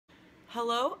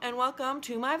Hello and welcome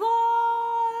to my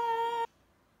vlog!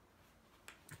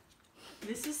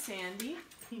 This is Sandy.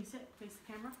 Can you sit? Face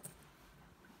the camera.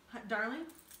 Hi, darling?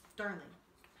 Darling.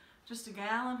 Just a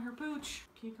gal and her pooch.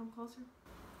 Can you come closer?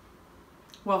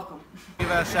 Welcome.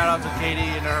 Give a shout out to Katie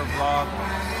and her vlog.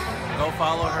 Go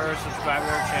follow her, subscribe to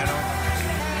her channel.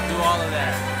 Do all of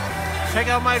that. Check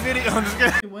out my video. I'm just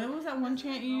kidding. What was that one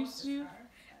chant you used to do?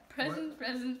 Presents,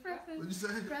 presents, presents. What'd you say?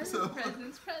 Presents,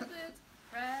 presents, presents. Presents.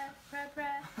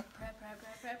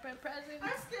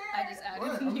 I just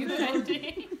added a new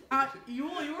ending. You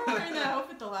were wearing that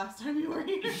outfit the last time you were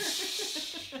here.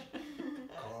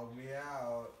 Call me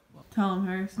out. Tell him,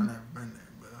 Harrison. I never been there,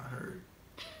 but I heard.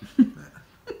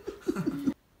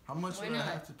 How much would I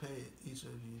have to pay each of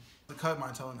you to cut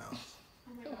my toenails?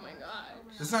 Oh my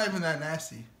gosh. It's not even that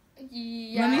nasty.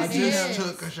 Yeah, I just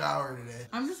took a shower today.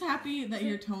 I'm just happy that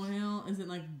your toenail isn't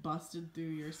like busted through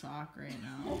your sock right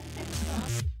now.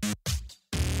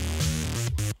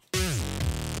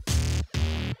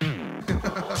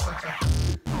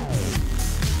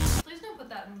 Please don't put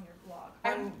that in your vlog.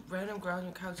 I'm random girl on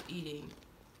your couch eating.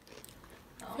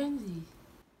 Frenzy.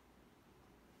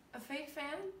 A fake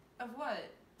fan? Of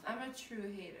what? I'm a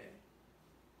true hater.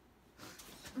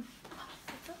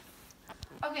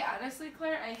 Okay, honestly,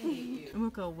 Claire, I hate you.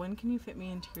 Muko, when can you fit me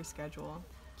into your schedule?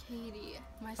 Katie,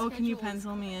 my Oh, can you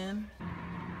pencil me in?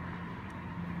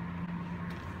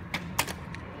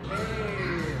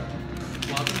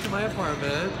 Welcome to my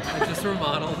apartment. I just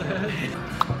remodeled it.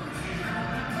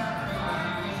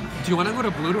 Do you want to go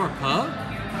to Blue Door Pub?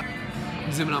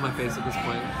 I'm zooming on my face at this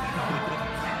point.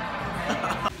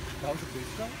 That was a big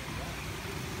shot?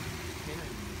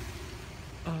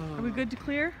 Are we good to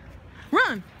clear?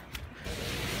 Run!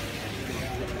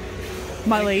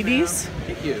 My ladies.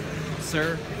 Thank you,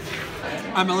 sir.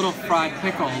 I'm a little fried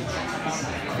pickle,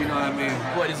 if you know what I mean.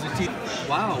 What is the teeth?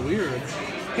 Wow, weird.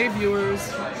 Hey,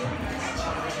 viewers.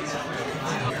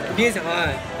 He's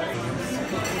hot.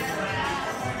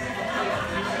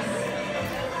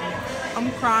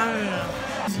 I'm crying.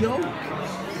 Yo.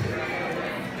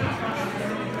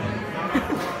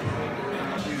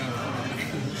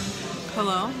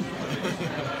 Hello?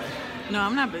 No,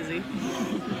 I'm not busy.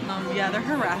 Yeah, they're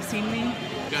harassing me.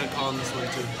 You gotta call on this one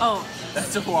too. Oh.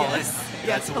 That's a wallet.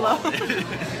 Yes, hello?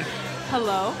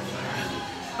 Hello?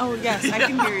 Oh, yes, I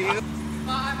can hear you.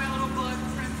 Bye, my little blood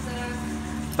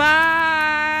princess.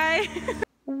 Bye!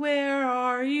 Where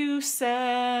are you,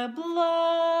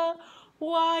 Seble?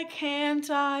 Why can't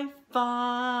I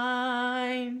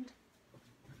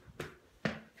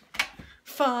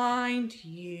find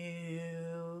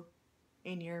you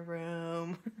in your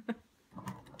room?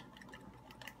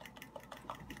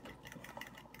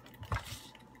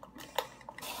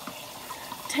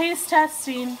 Taste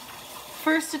testing.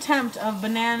 First attempt of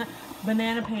banana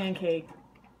pancake.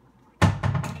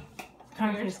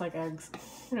 Kind of tastes like eggs.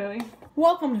 Really?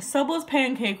 Welcome to Seble's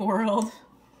Pancake World.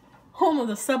 Home of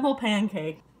the Seble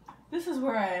pancake. This is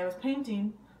where I was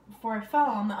painting before I fell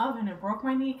on the oven and broke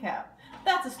my kneecap.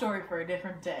 That's a story for a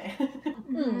different day.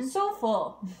 So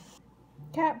full.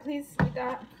 Cat, please eat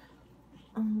that.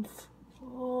 I'm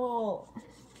full.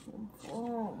 I'm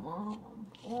full, Mom. I'm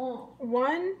full.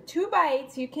 1, 2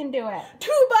 bites, you can do it.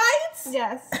 2 bites?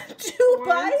 Yes. 2 1,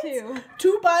 bites? 2.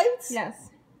 2 bites? Yes.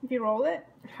 If you roll it.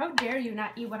 How dare you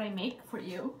not eat what I make for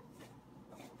you?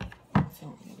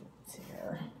 Don't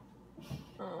dare.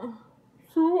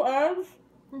 2 eggs?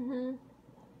 Mm-hmm.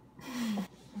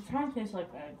 It kind of tastes like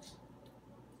eggs.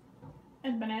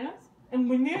 And bananas? And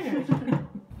bananas.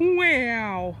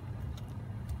 Wow.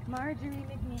 Marjorie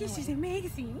McNeil. This is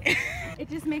amazing. It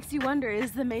just makes you wonder,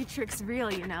 is the Matrix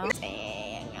real, you know?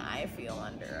 Dang, I feel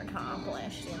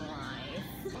under-accomplished in life.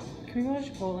 Can we go to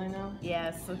Chipotle now?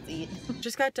 Yes, let's eat.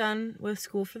 Just got done with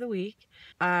school for the week.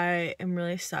 I am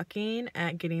really sucking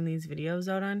at getting these videos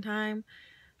out on time,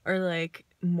 or like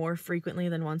more frequently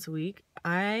than once a week.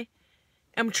 I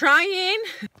am trying.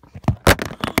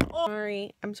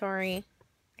 Sorry, I'm sorry.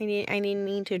 I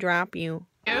need to drop you.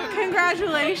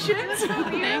 Congratulations.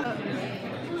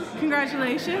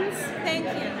 Congratulations. Thank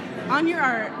you. On your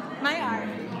art. My art.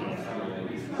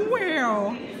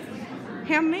 Wow.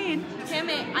 Handmade.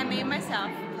 Handmade. I made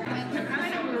myself.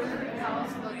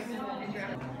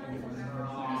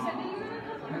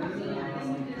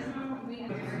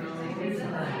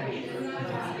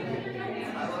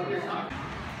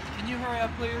 Can you hurry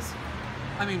up, please?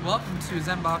 I mean, welcome to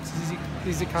Zenbox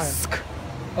Easy Kayak.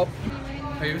 Oh,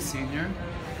 are you a senior?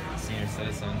 Senior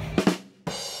citizen.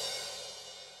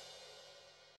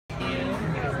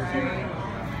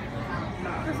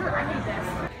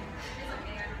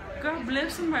 God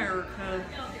bless America.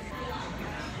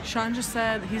 Sean just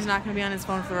said he's not going to be on his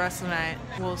phone for the rest of the night.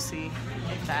 We'll see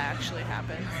if that actually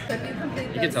happens.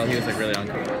 You can tell he was like really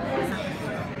uncomfortable.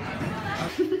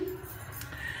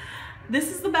 This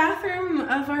is the bathroom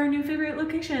of our new favorite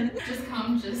location.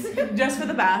 Just for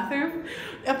the bathroom.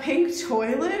 A pink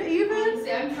toilet even.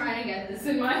 Honestly, I'm trying to get this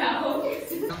in my house.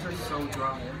 Those are so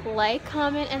dry. Like,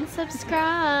 comment, and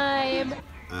subscribe.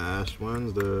 Ash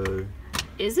Wednesday.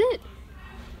 Is it?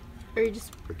 Or you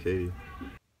just... For Katie.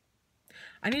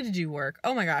 I need to do work.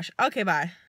 Oh my gosh. Okay, bye.